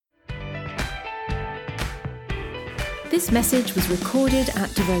This message was recorded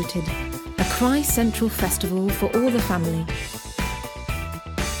at Devoted, a ChristCentral festival for all the family.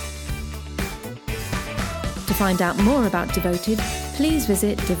 To find out more about Devoted, please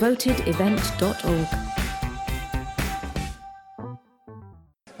visit devotedevent.org.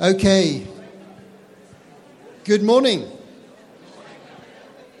 Okay. Good morning.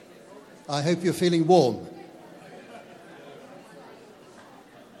 I hope you're feeling warm.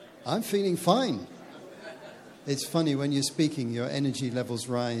 I'm feeling fine. It's funny, when you're speaking, your energy levels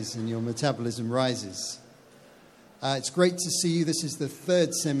rise and your metabolism rises. It's great to see you. This is the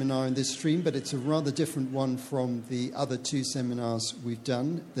third seminar in this stream, but it's a rather different one from the other two seminars we've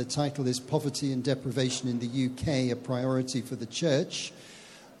done. The title is Poverty and Deprivation in the UK, a Priority for the Church.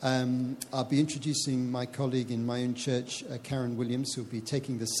 I'll be introducing my colleague in my own church, Karen Williams, who will be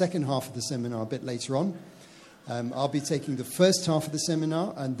taking the second half of the seminar a bit later on. I'll be taking the first half of the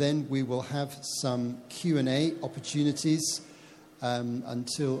seminar, and then we will have some Q&A opportunities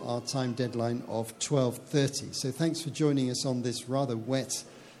until our time deadline of 12:30. So thanks for joining us on this rather wet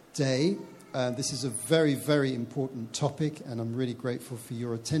day. This is a very, very important topic, and I'm really grateful for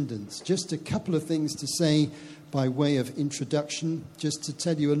your attendance. Just a couple of things to say by way of introduction, just to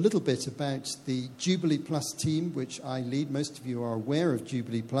tell you a little bit about the Jubilee Plus team, which I lead. Most of you are aware of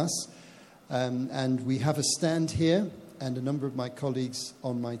Jubilee Plus. And we have a stand here, and a number of my colleagues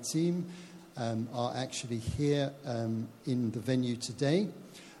on my team are actually here in the venue today.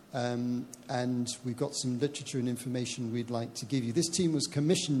 And we've got some literature and information we'd like to give you. This team was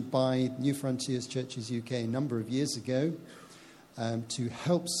commissioned by New Frontiers Churches UK a number of years ago to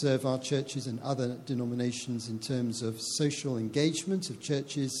help serve our churches and other denominations in terms of social engagement of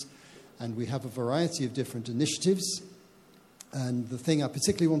churches. And we have a variety of different initiatives. And the thing I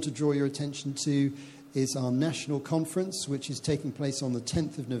particularly want to draw your attention to is our national conference, which is taking place on the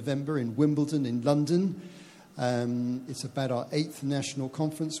 10th of November in Wimbledon in London. It's about our 8th national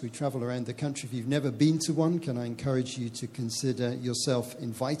conference. We travel around the country. If you've never been to one, can I encourage you to consider yourself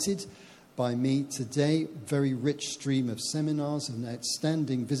invited by me today? Very rich stream of seminars, an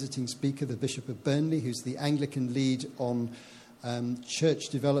outstanding visiting speaker, the Bishop of Burnley, who's the Anglican lead on church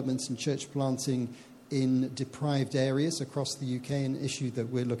developments and church planting in deprived areas across the UK, an issue that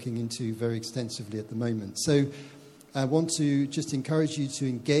we're looking into very extensively at the moment. So I want to just encourage you to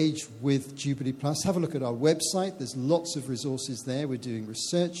engage with Jubilee Plus. Have a look at our website. There's lots of resources there. We're doing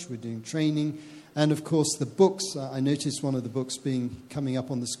research, we're doing training, and of course the books. I noticed one of the books coming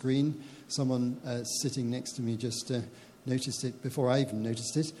up on the screen. Someone sitting next to me just noticed it before I even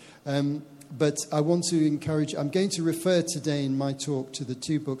noticed it. But I want to encourage, I'm going to refer today in my talk to the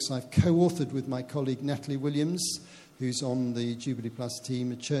two books I've co-authored with my colleague Natalie Williams, who's on the Jubilee Plus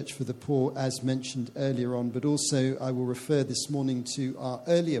team, A Church for the Poor, as mentioned earlier on. But also I will refer this morning to our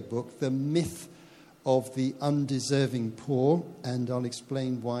earlier book, The Myth of the Undeserving Poor. And I'll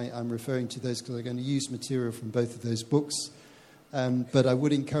explain why I'm referring to those, because I'm going to use material from both of those books. But I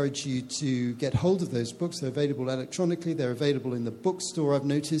would encourage you to get hold of those books. They're available electronically. They're available in the bookstore, I've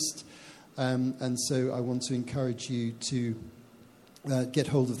noticed. And so I want to encourage you to get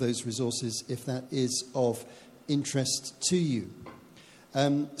hold of those resources if that is of interest to you.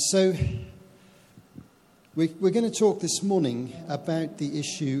 So we're going to talk this morning about the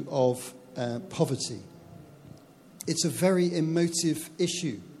issue of poverty. It's a very emotive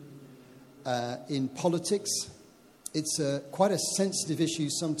issue in politics. It's quite a sensitive issue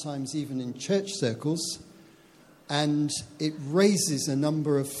sometimes even in church circles. And it raises a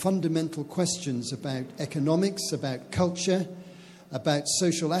number of fundamental questions about economics, about culture, about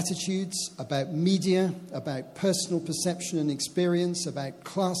social attitudes, about media, about personal perception and experience, about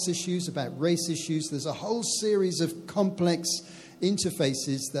class issues, about race issues. There's a whole series of complex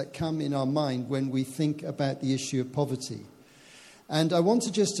interfaces that come in our mind when we think about the issue of poverty. And I want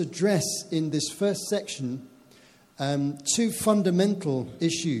to just address in this first section two fundamental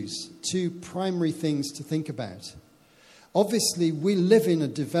issues, two primary things to think about. Obviously, we live in a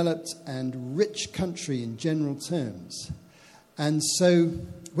developed and rich country in general terms. And so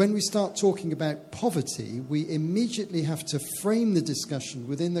when we start talking about poverty, we immediately have to frame the discussion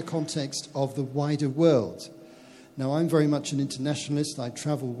within the context of the wider world. Now, I'm very much an internationalist. I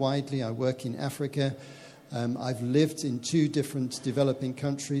travel widely. I work in Africa. I've lived in two different developing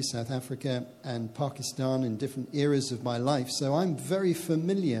countries, South Africa and Pakistan, in different eras of my life. So I'm very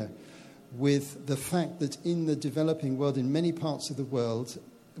familiar with the fact that in the developing world, in many parts of the world,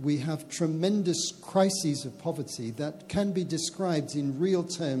 we have tremendous crises of poverty that can be described in real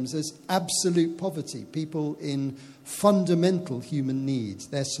terms as absolute poverty. People in fundamental human needs,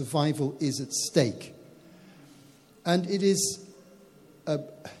 their survival is at stake. And it is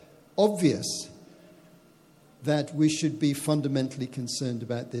obvious that we should be fundamentally concerned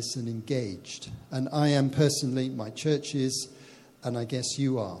about this and engaged. And I am personally, my church is, and I guess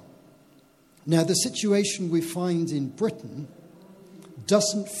you are. Now, the situation we find in Britain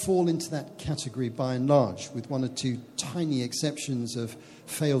doesn't fall into that category by and large, with one or two tiny exceptions of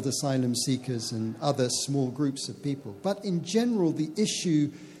failed asylum seekers and other small groups of people. But in general, the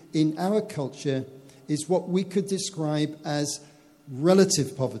issue in our culture is what we could describe as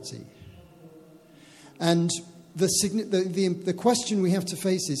relative poverty. And the question we have to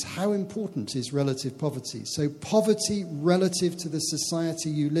face is, how important is relative poverty? So poverty relative to the society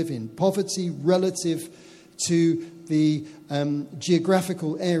you live in, poverty relative to the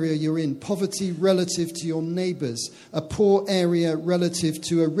geographical area you're in, poverty relative to your neighbours, a poor area relative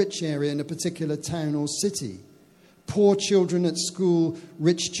to a rich area in a particular town or city, poor children at school,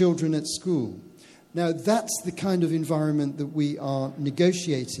 rich children at school. Now, that's the kind of environment that we are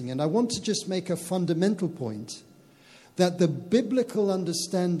negotiating. And I want to just make a fundamental point that the biblical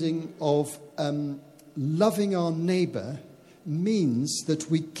understanding of loving our neighbour means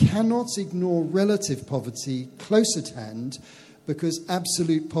that we cannot ignore relative poverty close at hand because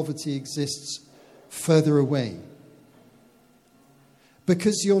absolute poverty exists further away.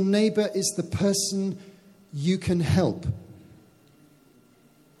 Because your neighbour is the person you can help.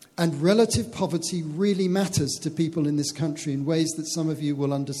 And relative poverty really matters to people in this country in ways that some of you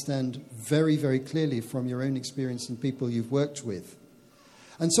will understand very, very clearly from your own experience and people you've worked with.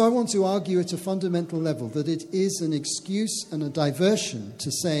 And so I want to argue at a fundamental level that it is an excuse and a diversion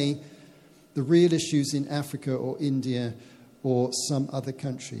to say the real issues in Africa or India or some other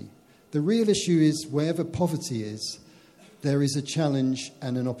country. The real issue is wherever poverty is, there is a challenge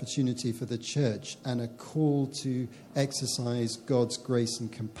and an opportunity for the church and a call to exercise God's grace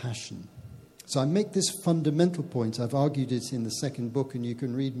and compassion. So I make this fundamental point. I've argued it in the second book, and you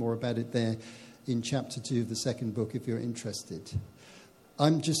can read more about it there in chapter 2 of the second book if you're interested.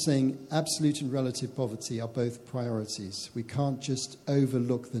 I'm just saying absolute and relative poverty are both priorities. We can't just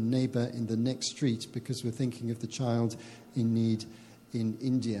overlook the neighbour in the next street because we're thinking of the child in need in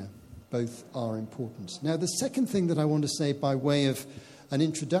India. Both are important. Now, the second thing that I want to say by way of an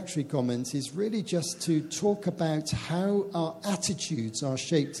introductory comment is really just to talk about how our attitudes are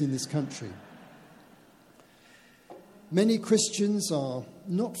shaped in this country. Many Christians are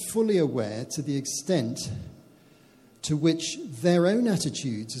not fully aware to the extent to which their own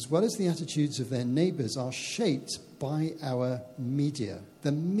attitudes, as well as the attitudes of their neighbours, are shaped by our media.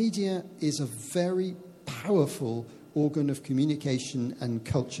 The media is a very powerful organ of communication and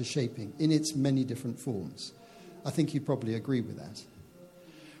culture shaping in its many different forms. I think you probably agree with that.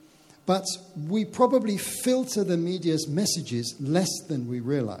 But we probably filter the media's messages less than we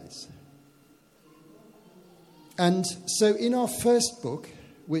realize. And so in our first book,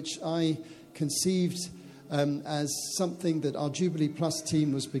 which I conceived as something that our Jubilee Plus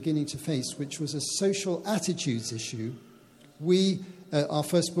team was beginning to face, which was a social attitudes issue, our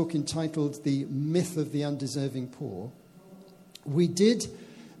first book entitled The Myth of the Undeserving Poor, we did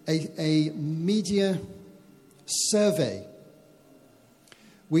a media survey.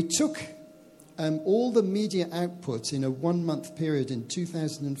 We took all the media output in a 1-month period in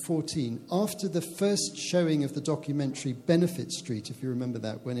 2014 after the first showing of the documentary Benefit Street, if you remember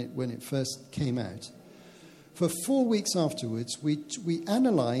that, when it first came out. For 4 weeks afterwards, we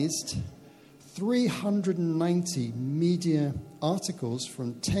analysed 390 media articles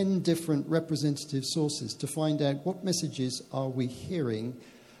from 10 different representative sources to find out what messages are we hearing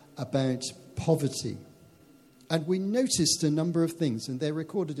about poverty. And we noticed a number of things, and they're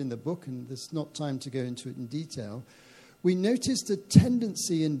recorded in the book, and there's not time to go into it in detail. We noticed a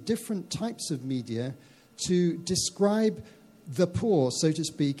tendency in different types of media to describe the poor, so to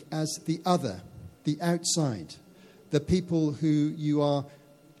speak, as the other, the outside, the people who you are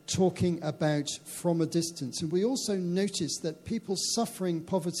talking about from a distance. And we also noticed that people suffering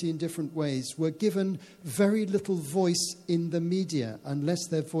poverty in different ways were given very little voice in the media, unless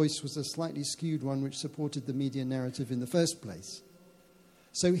their voice was a slightly skewed one which supported the media narrative in the first place.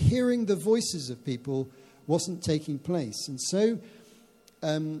 So hearing the voices of people wasn't taking place. And so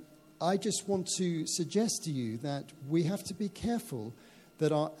I just want to suggest to you that we have to be careful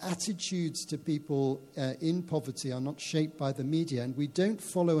that our attitudes to people in poverty are not shaped by the media, and we don't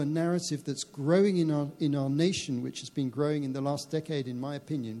follow a narrative that's growing in our nation, which has been growing in the last decade, in my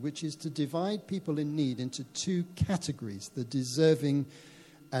opinion, which is to divide people in need into two categories, the deserving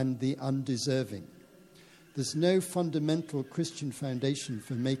and the undeserving. There's no fundamental Christian foundation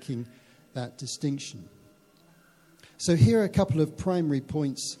for making that distinction. So here are a couple of primary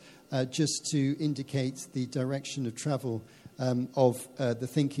points just to indicate the direction of travel of the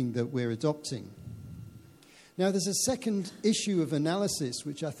thinking that we're adopting. Now, there's a second issue of analysis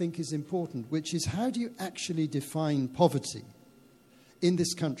which I think is important, which is how do you actually define poverty in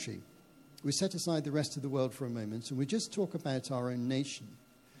this country? We set aside the rest of the world for a moment and we just talk about our own nation.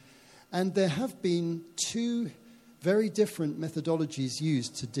 And there have been two very different methodologies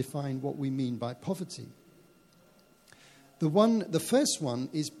used to define what we mean by poverty. The first one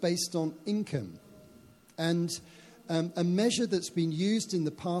is based on income. And a measure that's been used in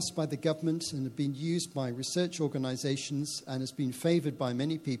the past by the government and have been used by research organizations and has been favored by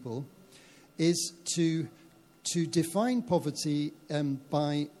many people is to define poverty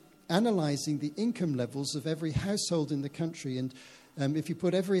by analyzing the income levels of every household in the country. And if you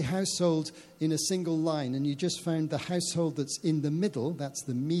put every household in a single line and you just found the household that's in the middle, that's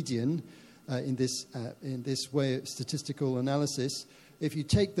the median in this way of statistical analysis. If you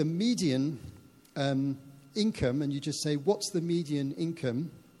take the median income and you just say, what's the median income?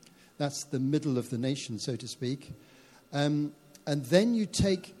 That's the middle of the nation, so to speak. And then you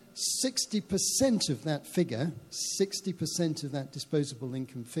take 60% of that figure, 60% of that disposable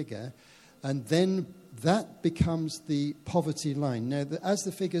income figure, and then that becomes the poverty line. Now, as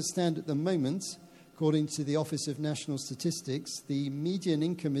the figures stand at the moment, according to the Office of National Statistics, the median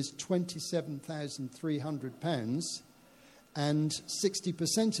income is £27,300, and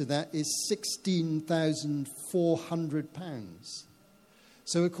 60% of that is £16,400.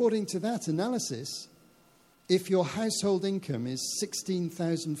 So according to that analysis, if your household income is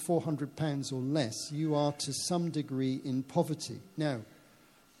 £16,400 or less, you are to some degree in poverty. Now,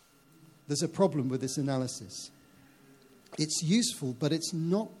 there's a problem with this analysis. It's useful, but it's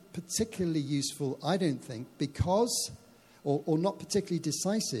not particularly useful, I don't think, because, or not particularly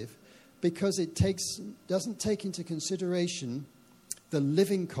decisive, because it doesn't take into consideration the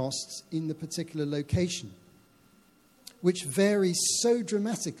living costs in the particular location, which vary so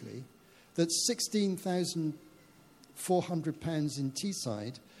dramatically that £16,400 in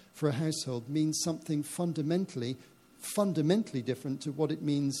Teesside for a household means something fundamentally different to what it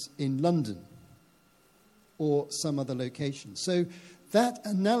means in London or some other location. So that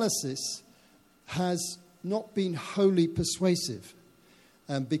analysis has not been wholly persuasive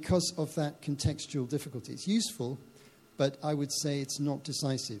because of that contextual difficulty. It's useful, but I would say it's not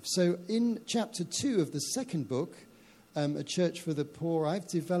decisive. So in chapter 2 of the second book, A Church for the Poor, I've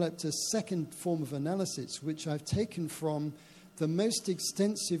developed a second form of analysis, which I've taken from the most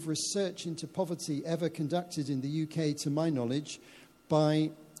extensive research into poverty ever conducted in the UK, to my knowledge,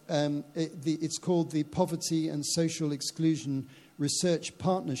 by it's called the Poverty and Social Exclusion Research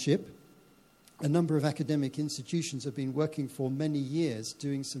Partnership. A number of academic institutions have been working for many years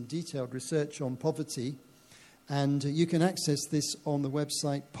doing some detailed research on poverty. And you can access this on the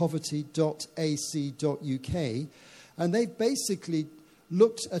website poverty.ac.uk. And they've basically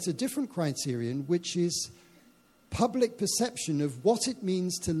looked at a different criterion, which is public perception of what it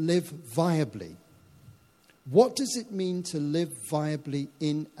means to live viably. What does it mean to live viably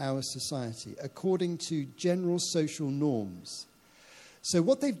in our society, according to general social norms? So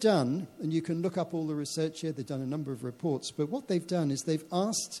what they've done, and you can look up all the research here, they've done a number of reports, but what they've done is they've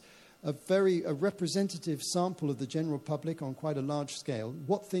asked a representative sample of the general public on quite a large scale,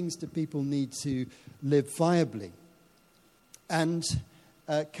 what things do people need to live viably? And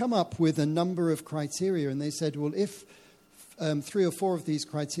come up with a number of criteria. And they said, well, if 3 or 4 of these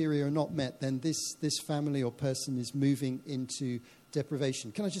criteria are not met, then this family or person is moving into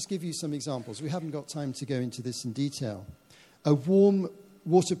deprivation. Can I just give you some examples? We haven't got time to go into this in detail. A warm,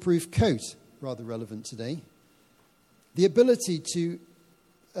 waterproof coat, rather relevant today. The ability to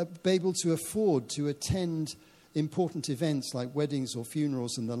be able to afford to attend important events like weddings or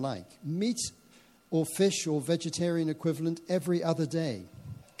funerals and the like. Meat or fish or vegetarian equivalent every other day.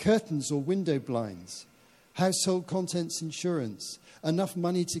 Curtains or window blinds. Household contents insurance. Enough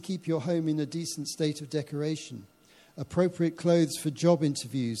money to keep your home in a decent state of decoration. Appropriate clothes for job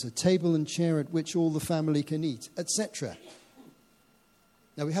interviews. A table and chair at which all the family can eat, etc.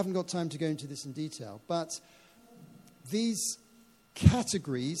 Now, we haven't got time to go into this in detail, but these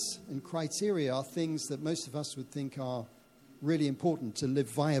categories and criteria are things that most of us would think are really important to live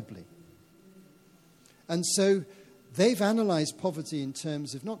viably. And so they've analysed poverty in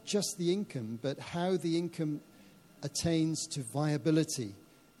terms of not just the income, but how the income attains to viability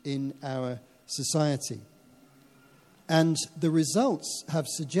in our society. And the results have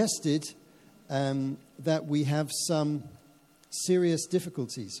suggested that we have some serious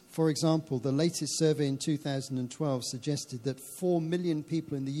difficulties. For example, the latest survey in 2012 suggested that 4 million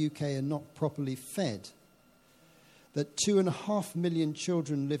people in the UK are not properly fed, that 2.5 million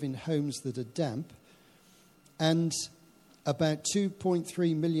children live in homes that are damp, and About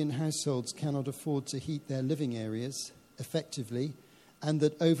 2.3 million households cannot afford to heat their living areas effectively, and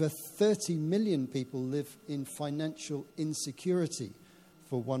that over 30 million people live in financial insecurity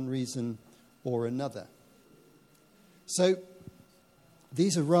for one reason or another. So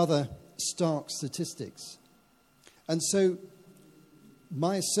these are rather stark statistics. And so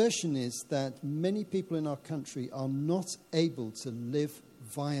my assertion is that many people in our country are not able to live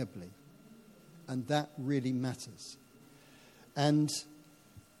viably, and that really matters. And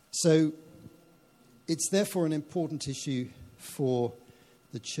so it's therefore an important issue for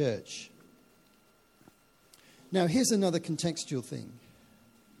the church. Now, here's another contextual thing.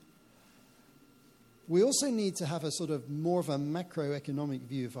 We also need to have a sort of more of a macroeconomic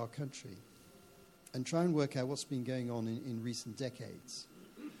view of our country and try and work out what's been going on in recent decades.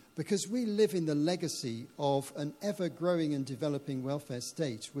 Because we live in the legacy of an ever-growing and developing welfare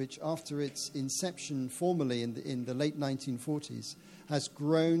state, which after its inception formally in the late 1940s has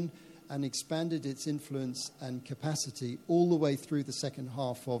grown and expanded its influence and capacity all the way through the second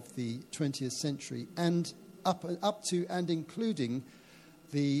half of the 20th century and up to and including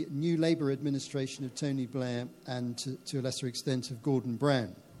the new Labour administration of Tony Blair and to a lesser extent of Gordon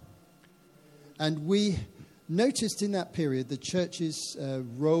Brown. And we noticed in that period the church's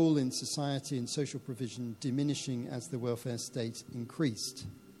role in society and social provision diminishing as the welfare state increased.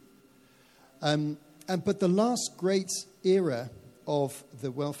 But the last great era of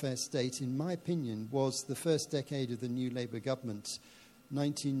the welfare state, in my opinion, was the first decade of the new Labour government,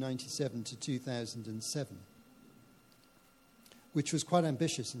 1997 to 2007, which was quite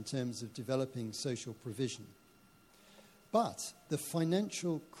ambitious in terms of developing social provision. But the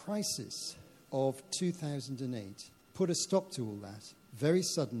financial crisis of 2008 put a stop to all that very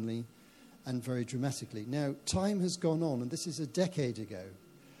suddenly and very dramatically. Now, time has gone on, and this is a decade ago.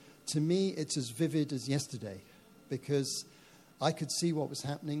 To me, it's as vivid as yesterday, because I could see what was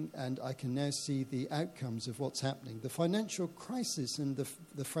happening, and I can now see the outcomes of what's happening. The financial crisis and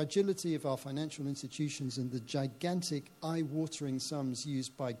the fragility of our financial institutions and the gigantic, eye-watering sums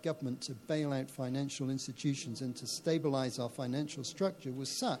used by government to bail out financial institutions and to stabilize our financial structure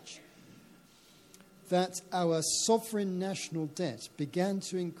was such that our sovereign national debt began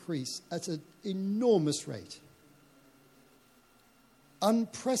to increase at an enormous rate,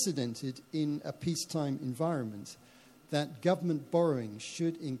 unprecedented in a peacetime environment, that government borrowing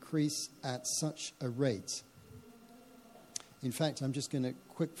should increase at such a rate. In fact, I'm just going to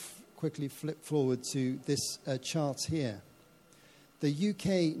quickly flip forward to this chart here. The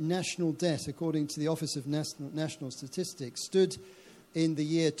UK national debt, according to the Office of National Statistics, stood in the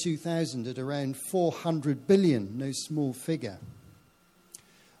year 2000 at around 400 billion, no small figure.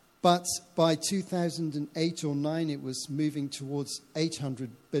 But by 2008 or 9, it was moving towards 800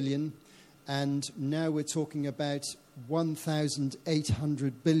 billion, and now we're talking about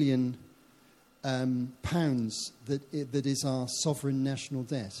 1,800 billion pounds that is our sovereign national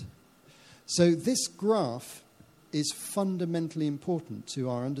debt. So this graph is fundamentally important to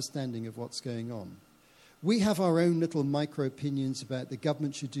our understanding of what's going on. We have our own little micro-opinions about the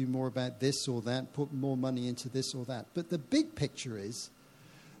government should do more about this or that, put more money into this or that. But the big picture is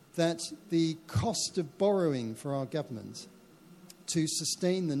that the cost of borrowing for our government to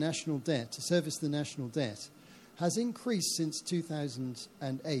sustain the national debt, to service the national debt, has increased since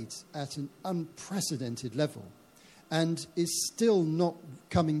 2008 at an unprecedented level and is still not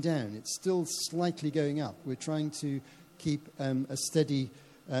coming down. It's still slightly going up. We're trying to keep a steady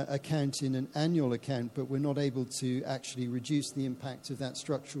account in an annual account, but we're not able to actually reduce the impact of that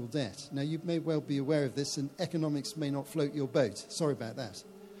structural debt. Now, you may well be aware of this, and economics may not float your boat. Sorry about that.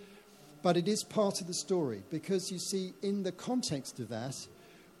 But it is part of the story, because, you see, in the context of that,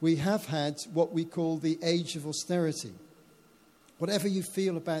 we have had what we call the age of austerity. Whatever you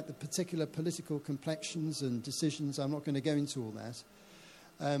feel about the particular political complexions and decisions, I'm not going to go into all that.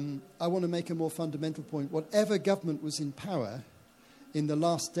 I want to make a more fundamental point. Whatever government was in power in the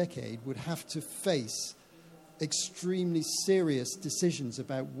last decade would have to face extremely serious decisions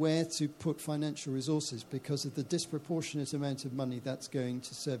about where to put financial resources because of the disproportionate amount of money that's going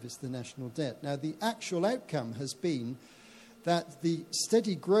to service the national debt. Now, the actual outcome has been that the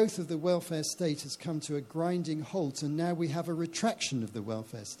steady growth of the welfare state has come to a grinding halt, and now we have a retraction of the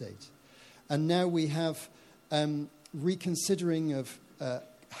welfare state. And now we have reconsidering of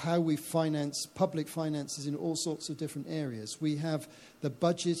how we finance public finances in all sorts of different areas. We have the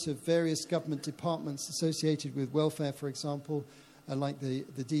budget of various government departments associated with welfare, for example, like the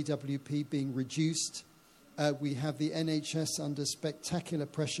DWP being reduced. We have the NHS under spectacular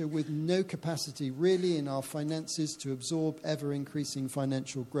pressure with no capacity really in our finances to absorb ever-increasing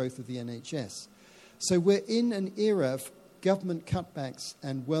financial growth of the NHS. So we're in an era government cutbacks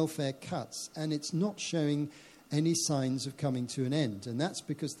and welfare cuts, and it's not showing any signs of coming to an end. And that's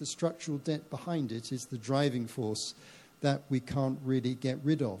because the structural debt behind it is the driving force that we can't really get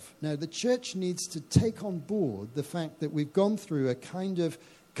rid of. Now, the church needs to take on board the fact that we've gone through a kind of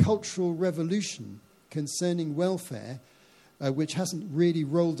cultural revolution concerning welfare, which hasn't really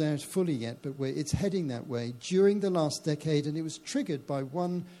rolled out fully yet, but it's heading that way during the last decade, and it was triggered by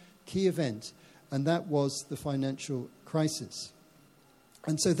one key event, and that was the financial crisis.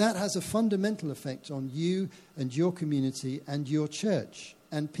 And so that has a fundamental effect on you and your community and your church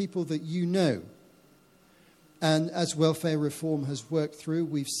and people that you know. And as welfare reform has worked through,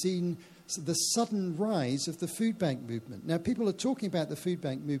 we've seen the sudden rise of the food bank movement. Now, people are talking about the food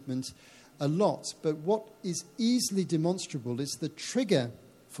bank movement a lot, but what is easily demonstrable is the trigger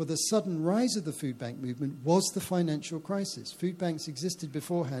for the sudden rise of the food bank movement was the financial crisis. Food banks existed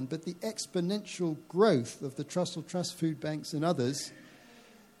beforehand, but the exponential growth of the Trussell Trust food banks and others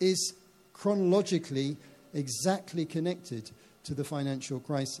is chronologically exactly connected to the financial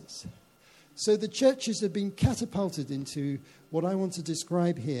crisis. So the churches have been catapulted into what I want to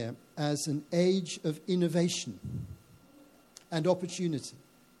describe here as an age of innovation and opportunity.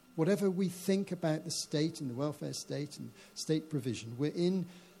 Whatever we think about the state and the welfare state and state provision, we're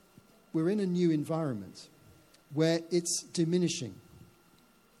in a new environment where it's diminishing.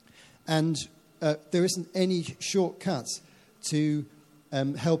 And there isn't any shortcut to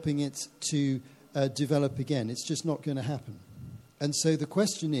helping it to develop again. It's just not going to happen. And so the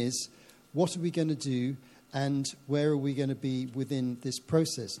question is, what are we going to do and where are we going to be within this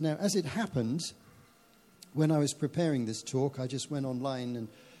process? Now, as it happened, when I was preparing this talk, I just went online and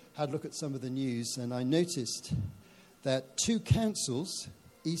had a look at some of the news, and I noticed that 2 councils,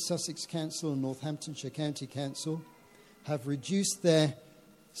 East Sussex Council and Northamptonshire County Council, have reduced their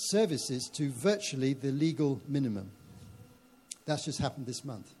services to virtually the legal minimum. That's just happened this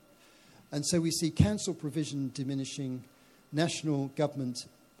month. And so we see council provision diminishing, national government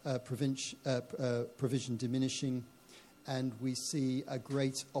provision diminishing, and we see a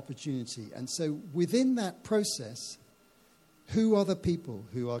great opportunity. And so within that process, who are the people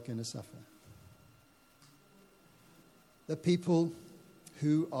who are going to suffer? The people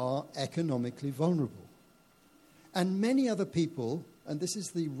who are economically vulnerable. And many other people, and this is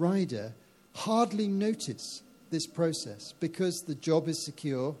the rider, hardly notice this process because the job is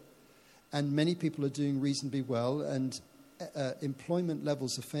secure and many people are doing reasonably well, and employment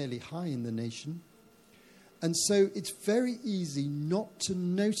levels are fairly high in the nation. And so it's very easy not to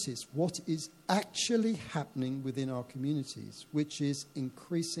notice what is actually happening within our communities, which is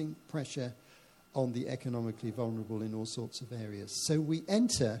increasing pressure on the economically vulnerable in all sorts of areas. So we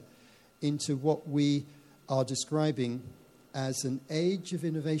enter into what we are describing as an age of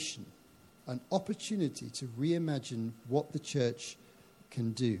innovation, an opportunity to reimagine what the church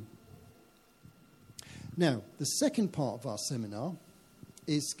can do. Now, the second part of our seminar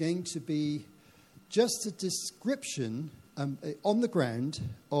is going to be just a description on the ground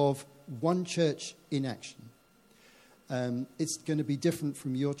of one church in action. It's going to be different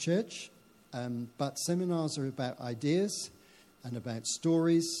from your church, but seminars are about ideas and about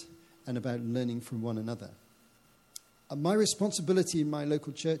stories and about learning from one another. My responsibility in my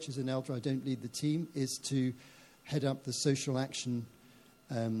local church as an elder, I don't lead the team, is to head up the social action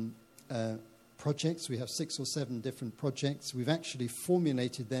projects. We have 6 or 7 different projects. We've actually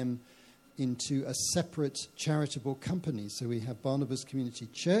formulated them into a separate charitable company. So we have Barnabas Community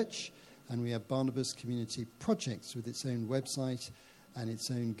Church and we have Barnabas Community Projects with its own website and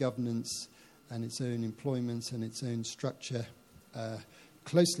its own governance and its own employment and its own structure,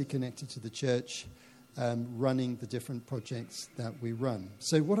 closely connected to the church, running the different projects that we run.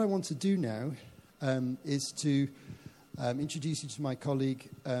 So what I want to do now is to introduce you to my colleague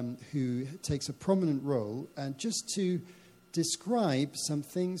who takes a prominent role, and just to describe some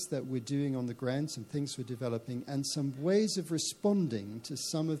things that we're doing on the ground, some things we're developing, and some ways of responding to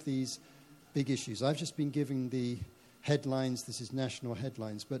some of these big issues. I've just been giving the headlines. This is national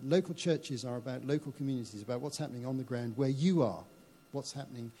headlines, but local churches are about local communities, about what's happening on the ground where you are, what's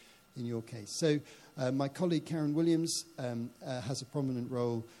happening in your case. So my colleague Karen Williams has a prominent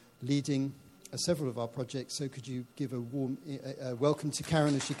role leading several of our projects. So could you give a warm welcome to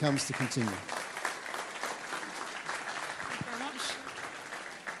Karen as she comes to continue. Thank you very much.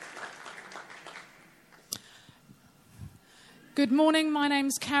 Good morning, my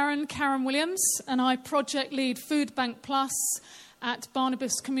name's Karen Williams, and I project lead Food Bank Plus at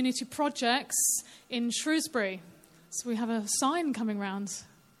Barnabas Community Projects in Shrewsbury. So we have a sign coming round.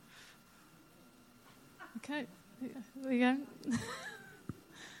 Okay, there you go.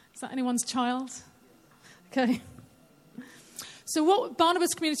 Is that anyone's child? Okay. So what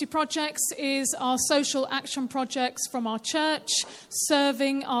Barnabas Community Projects is our social action projects from our church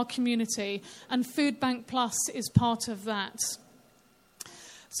serving our community, and Food Bank Plus is part of that.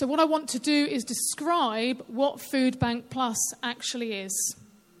 So what I want to do is describe what Food Bank Plus actually is.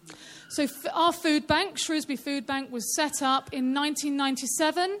 So our food bank, Shrewsbury Food Bank, was set up in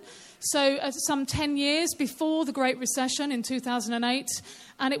 1997, so some 10 years before the Great Recession in 2008,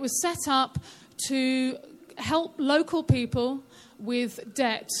 and it was set up to help local people with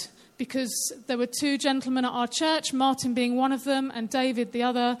debt, because there were two gentlemen at our church, Martin being one of them and David the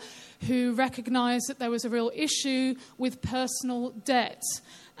other, who recognised that there was a real issue with personal debt.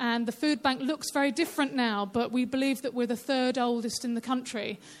 And the food bank looks very different now, but we believe that we're the third oldest in the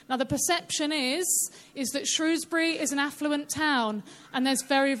country. Now, the perception is that Shrewsbury is an affluent town and there's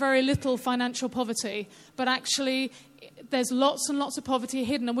very, very little financial poverty. But actually, there's lots and lots of poverty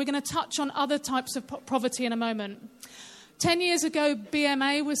hidden, and we're going to touch on other types of poverty in a moment. 10 years ago,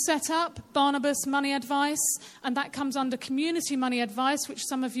 BMA was set up, Barnabas Money Advice, and that comes under Community Money Advice, which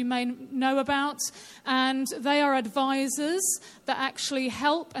some of you may know about. And they are advisors that actually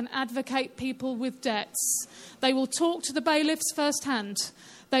help and advocate people with debts. They will talk to the bailiffs firsthand.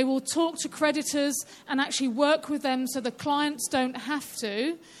 They will talk to creditors and actually work with them so the clients don't have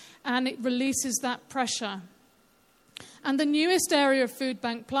to, and it releases that pressure. And the newest area of Food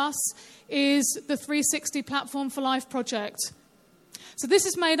Bank Plus is the 360 Platform for Life project. So this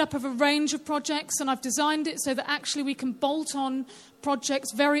is made up of a range of projects, and I've designed it so that actually we can bolt on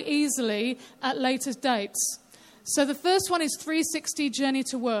projects very easily at later dates. So the first one is 360 Journey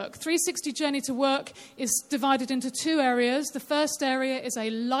to Work. 360 Journey to Work is divided into two areas. The first area is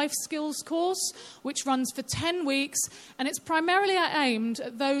a life skills course, which runs for 10 weeks, and it's primarily aimed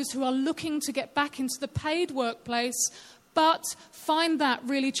at those who are looking to get back into the paid workplace, but find that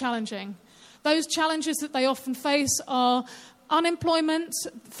really challenging. Those challenges that they often face are unemployment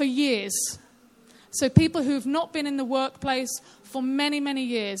for years. So people who have not been in the workplace for many, many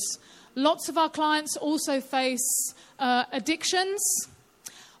years. Lots of our clients also face addictions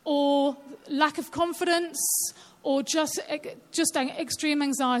or lack of confidence or just extreme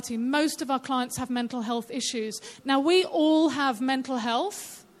anxiety. Most of our clients have mental health issues. Now, we all have mental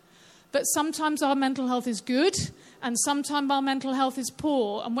health, but sometimes our mental health is good and sometimes our mental health is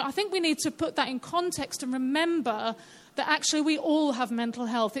poor. And I think we need to put that in context and remember that actually we all have mental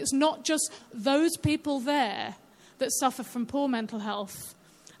health. It's not just those people there that suffer from poor mental health.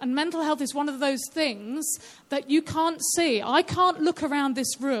 And mental health is one of those things that you can't see. I can't look around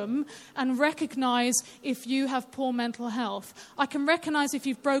this room and recognise if you have poor mental health. I can recognise if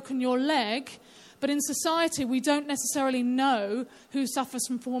you've broken your leg, but in society we don't necessarily know who suffers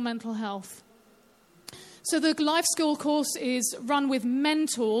from poor mental health. So the life skill course is run with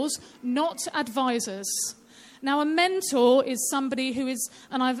mentors, not advisors. Now, a mentor is somebody who is,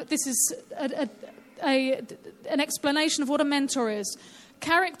 and this is an explanation of what a mentor is,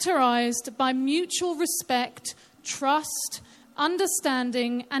 characterized by mutual respect, trust,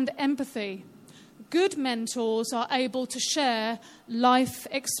 understanding, and empathy. Good mentors are able to share life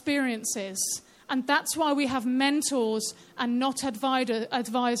experiences. And that's why we have mentors and not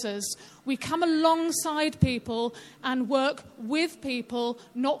advisors. We come alongside people and work with people,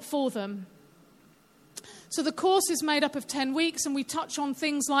 not for them. So the course is made up of 10 weeks, and we touch on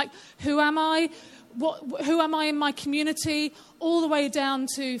things like who am I, who am I in my community, all the way down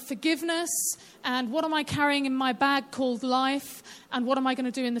to forgiveness and what am I carrying in my bag called life, and what am I going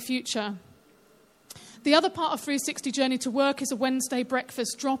to do in the future. The other part of 360 Journey to Work is a Wednesday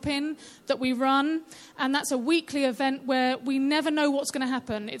breakfast drop-in that we run, and that's a weekly event where we never know what's going to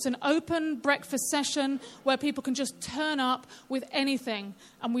happen. It's an open breakfast session where people can just turn up with anything,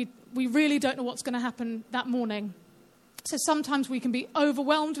 and we really don't know what's going to happen that morning. So sometimes we can be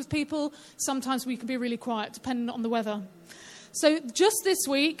overwhelmed with people, sometimes we can be really quiet, depending on the weather. So just this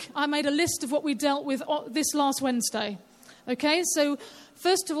week, I made a list of what we dealt with this last Wednesday. Okay, so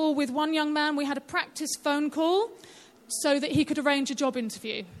first of all, with one young man, we had a practice phone call so that he could arrange a job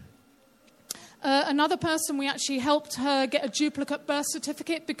interview. Another person, we actually helped her get a duplicate birth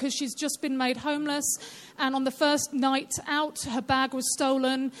certificate because she's just been made homeless. And on the first night out, her bag was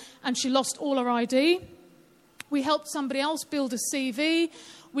stolen and she lost all her ID. We helped somebody else build a CV.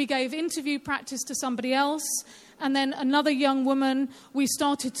 We gave interview practice to somebody else. And then another young woman, we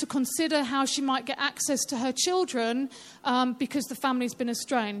started to consider how she might get access to her children because the family's been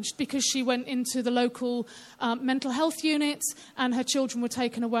estranged, because she went into the local mental health unit and her children were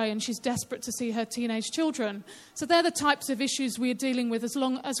taken away and she's desperate to see her teenage children. So they're the types of issues we're dealing with as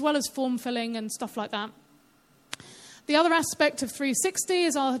well as form filling and stuff like that. The other aspect of 360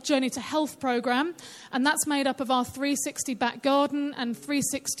 is our Journey to Health program, and that's made up of our 360 Back Garden and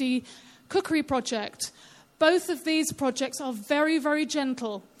 360 Cookery project. Both of these projects are very, very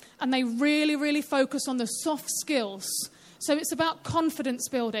gentle, and they really, really focus on the soft skills. So it's about confidence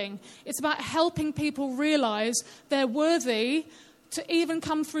building. It's about helping people realise they're worthy to even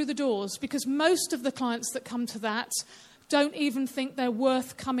come through the doors, because most of the clients that come to that don't even think they're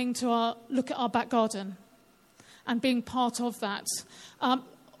worth coming to look at our back garden and being part of that.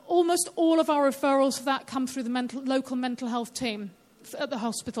 Almost all of our referrals for that come through the local mental health team at the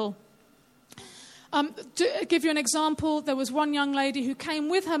hospital. To give you an example, there was one young lady who came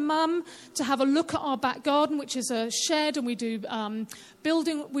with her mum to have a look at our back garden, which is a shed, and we do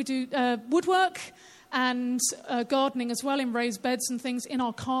woodwork and gardening as well in raised beds and things in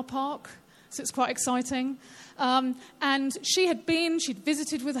our car park. So it's quite exciting. And she'd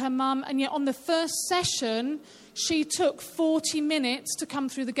visited with her mum, and yet on the first session, she took 40 minutes to come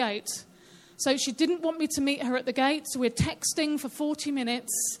through the gate. So she didn't want me to meet her at the gate, so we're texting for 40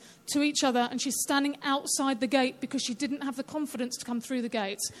 minutes to each other, and she's standing outside the gate because she didn't have the confidence to come through the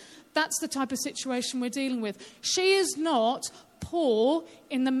gate. That's the type of situation we're dealing with. She is not poor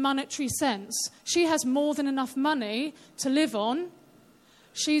in the monetary sense. She has more than enough money to live on.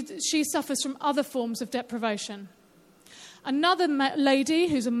 She suffers from other forms of deprivation. Another lady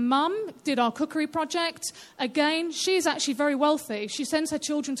who's a mum did our cookery project. Again, she's actually very wealthy. She sends her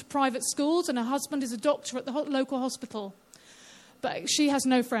children to private schools, and her husband is a doctor at the local hospital. But she has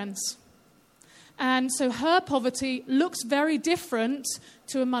no friends. And so her poverty looks very different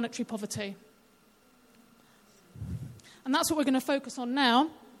to a monetary poverty. And that's what we're going to focus on now.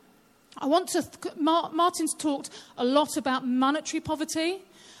 Martin's talked a lot about monetary poverty.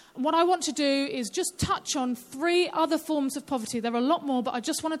 And what I want to do is just touch on 3 other forms of poverty. There are a lot more, but I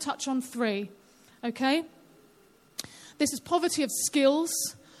just want to touch on 3. Okay? This is poverty of skills,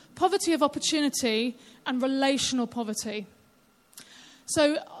 poverty of opportunity, and relational poverty.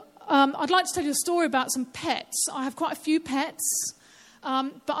 So I'd like to tell you a story about some pets. I have quite a few pets,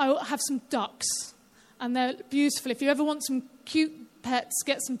 but I have some ducks, and they're beautiful. If you ever want some cute pets,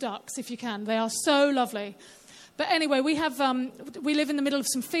 get some ducks if you can. They are so lovely. But anyway, we live in the middle of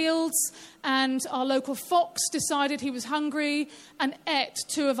some fields, and our local fox decided he was hungry and ate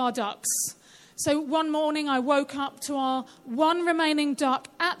 2 of our ducks. So one morning I woke up to our one remaining duck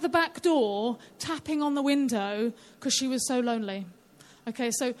at the back door tapping on the window because she was so lonely.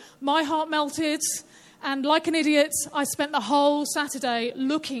 Okay, so my heart melted, and like an idiot, I spent the whole Saturday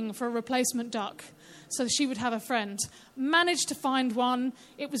looking for a replacement duck so she would have a friend. Managed to find one.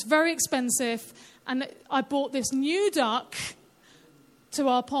 It was very expensive, and I bought this new duck to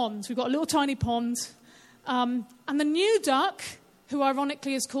our pond. We've got a little tiny pond. And the new duck, who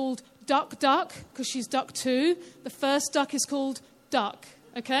ironically is called Duck Duck, because she's duck 2, the first duck is called Duck,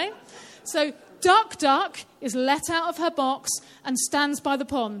 okay? So Duck Duck is let out of her box and stands by the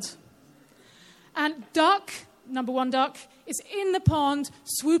pond. And Duck, number 1 duck, is in the pond,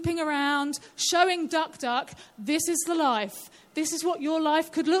 swooping around, showing Duck Duck, this is the life. This is what your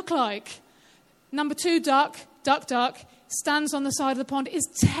life could look like. Number 2 duck, Duck Duck, stands on the side of the pond, is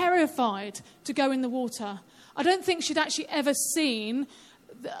terrified to go in the water. I don't think she'd actually ever seen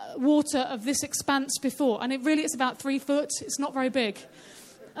water of this expanse before. And it really is about 3 foot. It's not very big.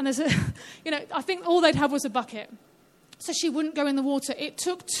 And there's I think all they'd have was a bucket. So she wouldn't go in the water. It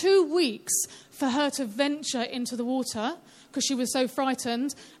took 2 weeks for her to venture into the water because she was so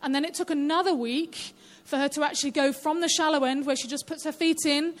frightened. And then it took another week for her to actually go from the shallow end, where she just puts her feet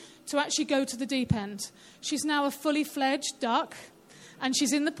in, to actually go to the deep end. She's now a fully fledged duck, and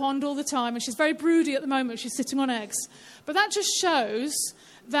she's in the pond all the time, and she's very broody at the moment. She's sitting on eggs. But that just shows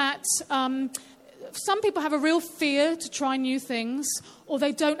that some people have a real fear to try new things, or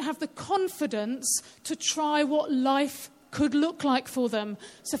they don't have the confidence to try what life could look like for them.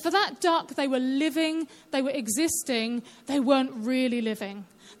 So for that duck, they were living, they were existing, they weren't really living.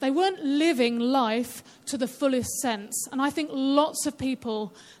 They weren't living life to the fullest sense. And I think lots of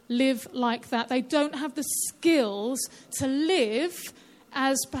people live like that. They don't have the skills to live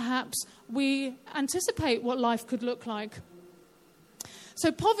as perhaps we anticipate what life could look like.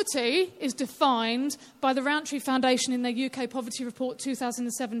 So poverty is defined by the Rowntree Foundation in their UK Poverty Report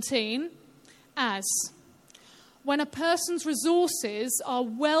 2017 as when a person's resources are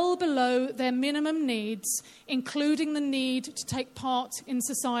well below their minimum needs, including the need to take part in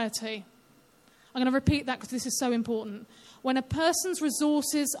society. I'm going to repeat that because this is so important. When a person's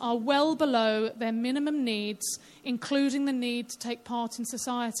resources are well below their minimum needs, including the need to take part in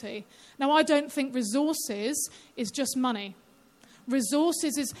society. Now, I don't think resources is just money.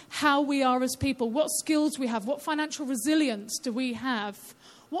 Resources is how we are as people, what skills we have, what financial resilience do we have,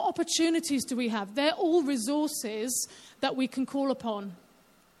 what opportunities do we have. They're all resources that we can call upon.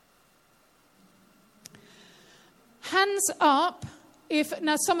 Hands up if,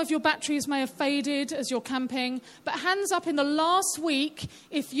 now some of your batteries may have faded as you're camping, but hands up in the last week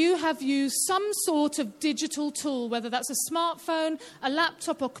if you have used some sort of digital tool, whether that's a smartphone, a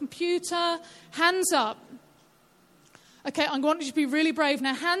laptop or computer. Hands up. Okay, I want you to be really brave.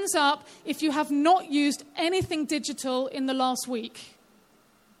 Now, hands up if you have not used anything digital in the last week.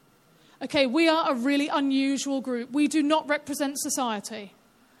 Okay, we are a really unusual group. We do not represent society.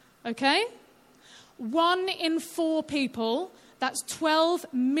 Okay? 1 in 4 people, that's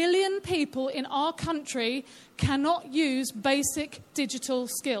 12 million people in our country, cannot use basic digital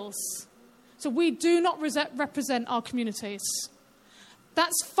skills. So we do not represent our communities.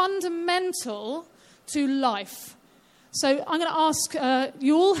 That's fundamental to life. So I'm going to ask,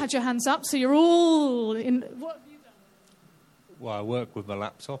 you all had your hands up, so you're all in. What have you done? Well, I work with my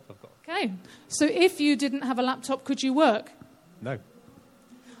laptop. Okay, so if you didn't have a laptop, could you work? No.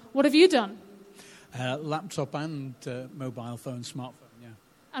 What have you done? Laptop and mobile phone, smartphone, yeah.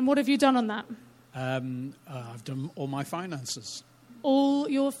 And what have you done on that? I've done all my finances. All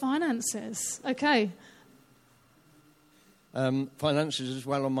your finances, okay. Finances as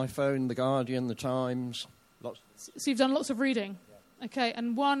well on my phone, The Guardian, The Times. Lots. So you've done lots of reading. Okay,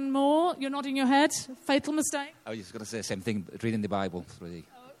 and one more. You're nodding your head. Fatal mistake. I was just going to say the same thing, reading the Bible through the...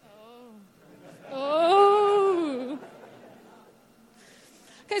 Oh.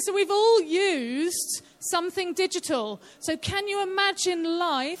 Okay, so we've all used something digital. So can you imagine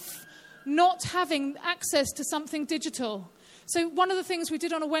life not having access to something digital? So one of the things we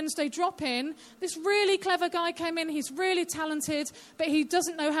did on a Wednesday drop-in, this really clever guy came in, he's really talented, but he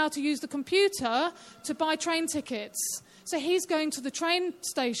doesn't know how to use the computer to buy train tickets. So he's going to the train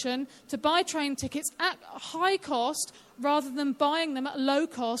station to buy train tickets at high cost rather than buying them at low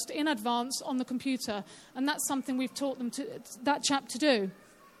cost in advance on the computer. And that's something we've taught that chap to do.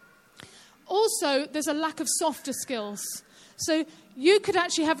 Also, there's a lack of softer skills. So you could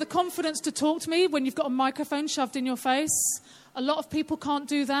actually have the confidence to talk to me when you've got a microphone shoved in your face. A lot of people can't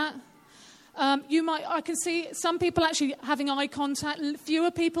do that. I can see some people actually having eye contact,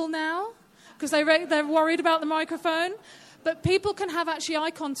 fewer people now, because they're worried about the microphone. But people can have actually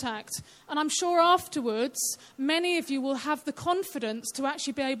eye contact. And I'm sure afterwards, many of you will have the confidence to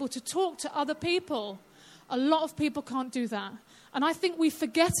actually be able to talk to other people. A lot of people can't do that. And I think we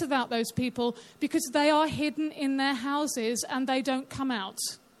forget about those people because they are hidden in their houses and they don't come out.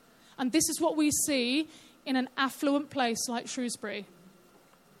 And this is what we see in an affluent place like Shrewsbury.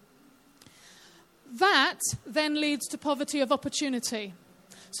 That then leads to poverty of opportunity.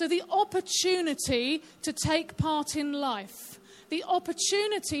 So the opportunity to take part in life, the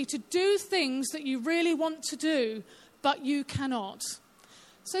opportunity to do things that you really want to do, but you cannot.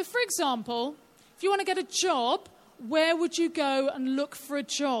 So for example, if you want to get a job, where would you go and look for a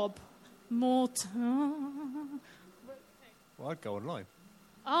job? Well, I'd go online.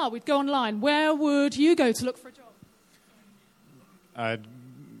 We'd go online. Where would you go to look for a job? I'd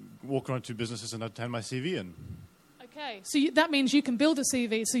walk around to businesses and I'd hand my CV in. Okay, so that means you can build a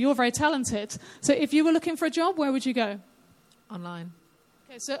CV, so you're very talented. So if you were looking for a job, where would you go? Online.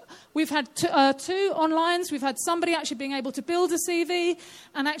 Okay, so we've had two onlines. We've had somebody actually being able to build a CV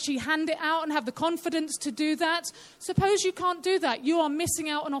and actually hand it out and have the confidence to do that. Suppose you can't do that. You are missing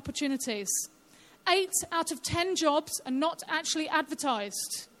out on opportunities. 8 out of 10 jobs are not actually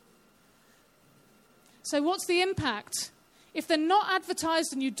advertised. So what's the impact? If they're not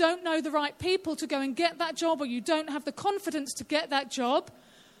advertised and you don't know the right people to go and get that job, or you don't have the confidence to get that job,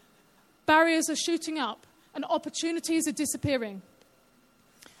 barriers are shooting up and opportunities are disappearing.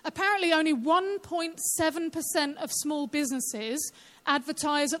 Apparently only 1.7% of small businesses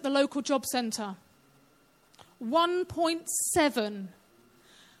advertise at the local job centre. 1.7.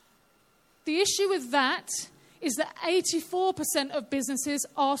 The issue with that is that 84% of businesses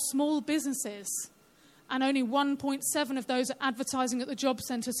are small businesses, and only 1.7 of those are advertising at the job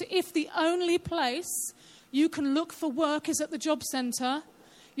centre. So if the only place you can look for work is at the job centre,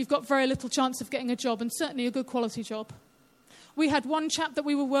 you've got very little chance of getting a job, and certainly a good quality job. We had one chap that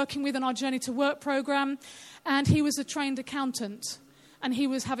we were working with in our Journey to Work programme, and he was a trained accountant, and he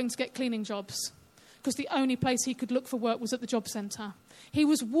was having to get cleaning jobs because the only place he could look for work was at the job centre. He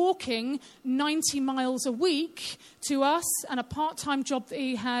was walking 90 miles a week to us and a part-time job that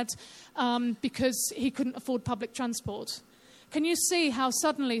he had because he couldn't afford public transport. Can you see how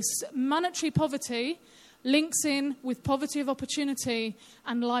suddenly monetary poverty links in with poverty of opportunity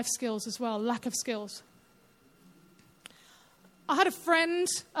and life skills as well, lack of skills? I had a friend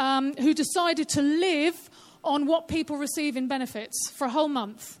who decided to live on what people receive in benefits for a whole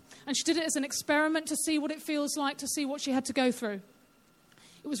month. And she did it as an experiment to see what it feels like, to see what she had to go through.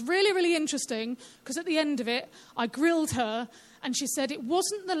 It was really, really interesting because at the end of it, I grilled her and she said it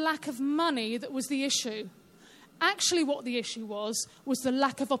wasn't the lack of money that was the issue. Actually, what the issue was the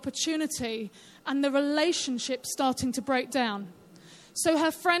lack of opportunity and the relationship starting to break down. So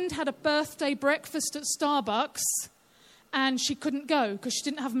her friend had a birthday breakfast at Starbucks and she couldn't go because she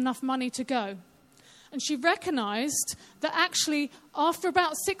didn't have enough money to go. And she recognised that actually after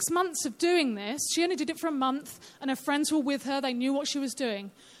about 6 months of doing this, she only did it for a month and her friends were with her, they knew what she was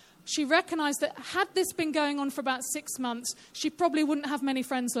doing. She recognised that had this been going on for about 6 months, she probably wouldn't have many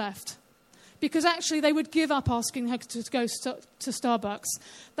friends left. Because actually they would give up asking her to go to Starbucks.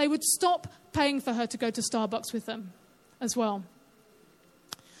 They would stop paying for her to go to Starbucks with them as well.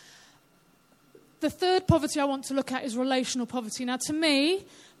 The third poverty I want to look at is relational poverty. Now, to me,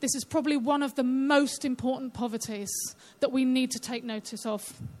 this is probably one of the most important poverties that we need to take notice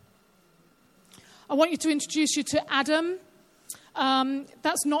of. I want you to introduce you to Adam.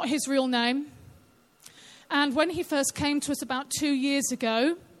 That's not his real name. And when he first came to us about 2 years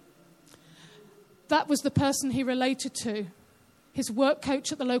ago, that was the person he related to. His work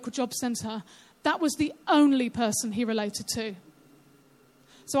coach at the local job centre. That was the only person he related to.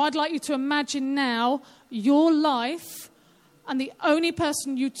 So I'd like you to imagine now your life and the only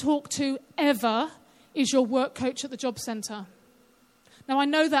person you talk to ever is your work coach at the job centre. Now, I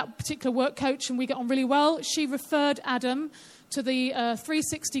know that particular work coach and we get on really well. She referred Adam to the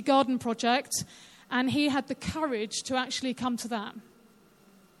 360 Garden Project and he had the courage to actually come to that.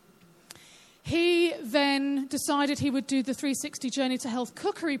 He then decided he would do the 360 Journey to Health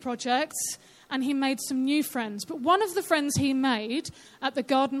Cookery Project and he made some new friends. But one of the friends he made at the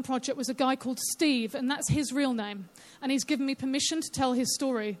Garden Project was a guy called Steve, and that's his real name. And he's given me permission to tell his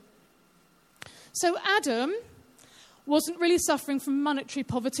story. So Adam wasn't really suffering from monetary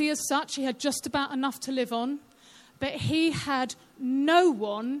poverty as such. He had just about enough to live on. But he had no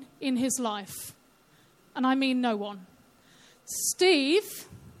one in his life. And I mean no one. Steve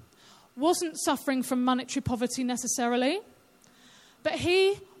wasn't suffering from monetary poverty necessarily, but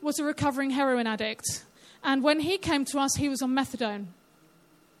he was a recovering heroin addict. And when he came to us, he was on methadone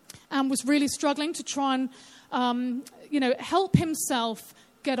and was really struggling to try and, help himself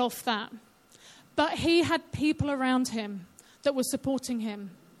get off that. But he had people around him that were supporting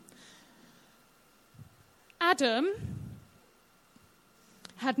him. Adam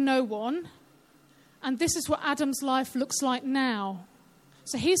had no one, and this is what Adam's life looks like now.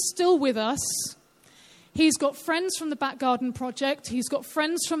 So he's still with us. He's got friends from the Back Garden Project. He's got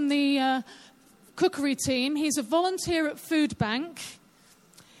friends from the cookery team. He's a volunteer at Food Bank.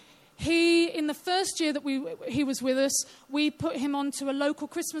 In the first year that he was with us, we put him onto a local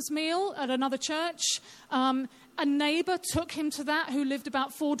Christmas meal at another church. A neighbour took him to that who lived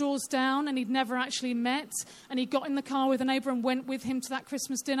about 4 doors down and he'd never actually met. And he got in the car with a neighbour and went with him to that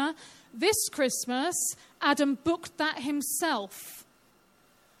Christmas dinner. This Christmas, Adam booked that himself,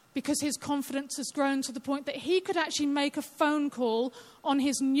 because his confidence has grown to the point that he could actually make a phone call on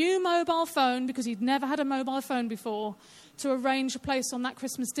his new mobile phone, because he'd never had a mobile phone before, to arrange a place on that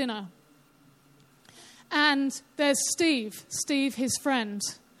Christmas dinner. And there's Steve, his friend.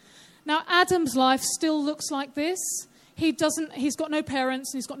 Now, Adam's life still looks like this. He's got no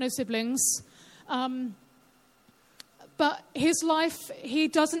parents and he's got no siblings. But his life, he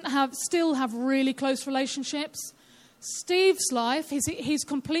doesn't still have really close relationships. Steve's life, he's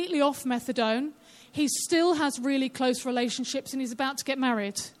completely off methadone. He still has really close relationships and he's about to get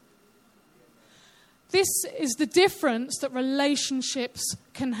married. This is the difference that relationships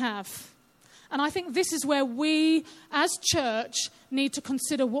can have. And I think this is where we, as church, need to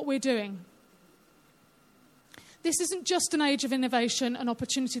consider what we're doing. This isn't just an age of innovation and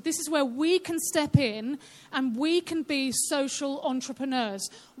opportunity. This is where we can step in and we can be social entrepreneurs.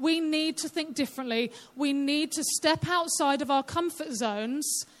 We need to think differently. We need to step outside of our comfort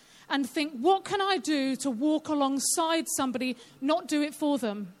zones and think, what can I do to walk alongside somebody, not do it for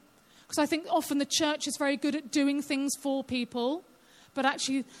them? Because I think often the church is very good at doing things for people, but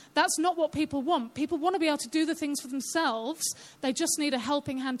actually that's not what people want. People want to be able to do the things for themselves. They just need a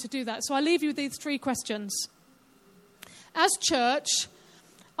helping hand to do that. So I leave you with these 3 questions. As church,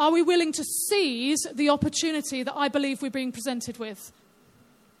 are we willing to seize the opportunity that I believe we're being presented with?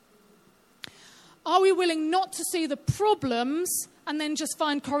 Are we willing not to see the problems and then just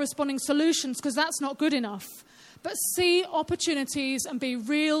find corresponding solutions, because that's not good enough, but see opportunities and be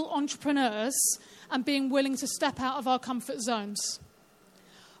real entrepreneurs and being willing to step out of our comfort zones?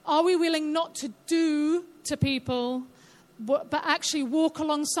 Are we willing not to do to people but actually walk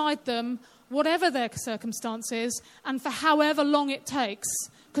alongside them, whatever their circumstances, and for however long it takes,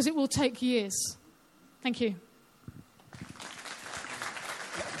 because it will take years. Thank you.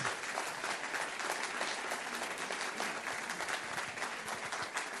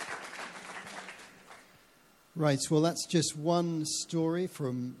 Right, well, that's just one story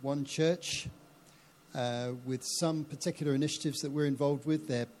from one church with some particular initiatives that we're involved with.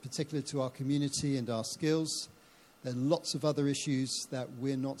 They're particular to our community and our skills. There are lots of other issues that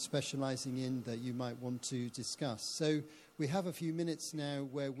we're not specializing in that you might want to discuss. So we have a few minutes now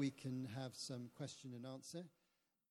where we can have some question and answer.